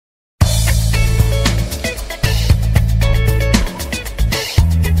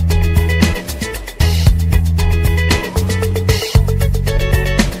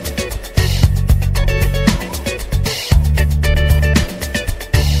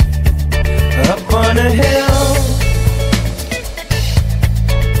on a hill.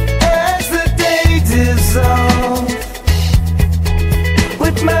 As the day dissolves,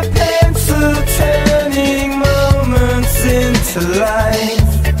 with my pencil turning moments into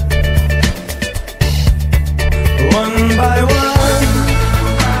life. One by one,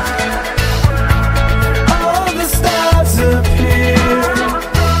 all the stars appear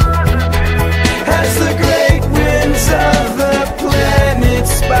as the great winds of the planet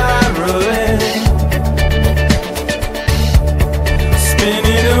spiraling,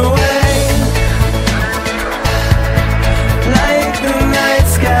 spinning away like the night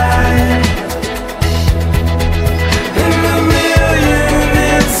sky. In the million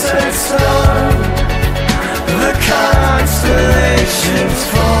insects on the constellations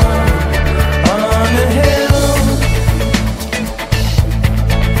form on a hill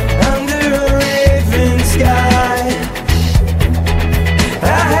under a raven sky. I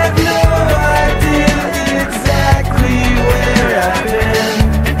have no idea exactly where I've been.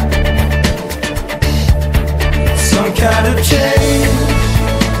 Some kind of change,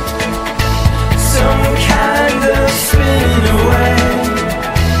 some kind of spinning away.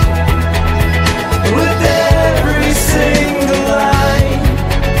 With every single line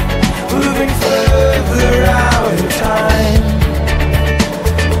moving further out in time.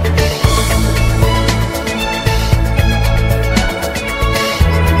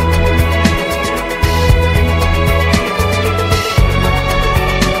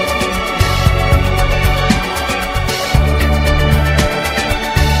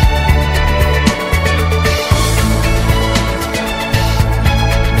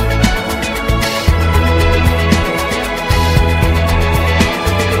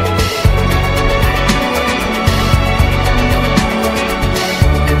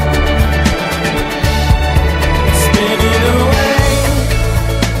 Spinning away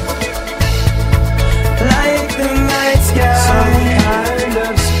like the night sky. Some kind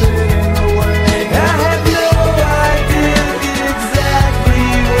of spinning away. I have no idea exactly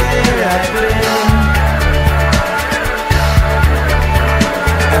where I've been.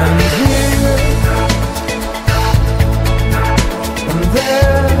 And here and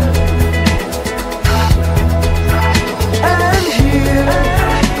there, and here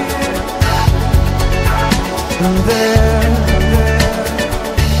and there.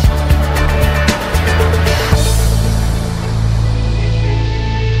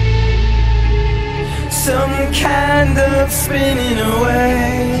 Some kind of spinning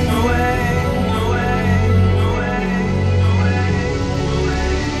away, away, away, away, away.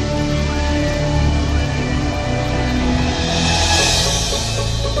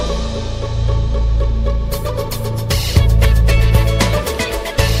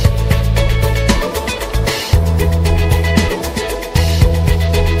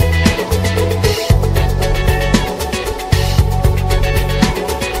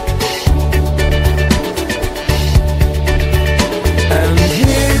 And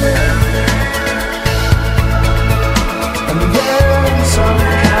here and there, some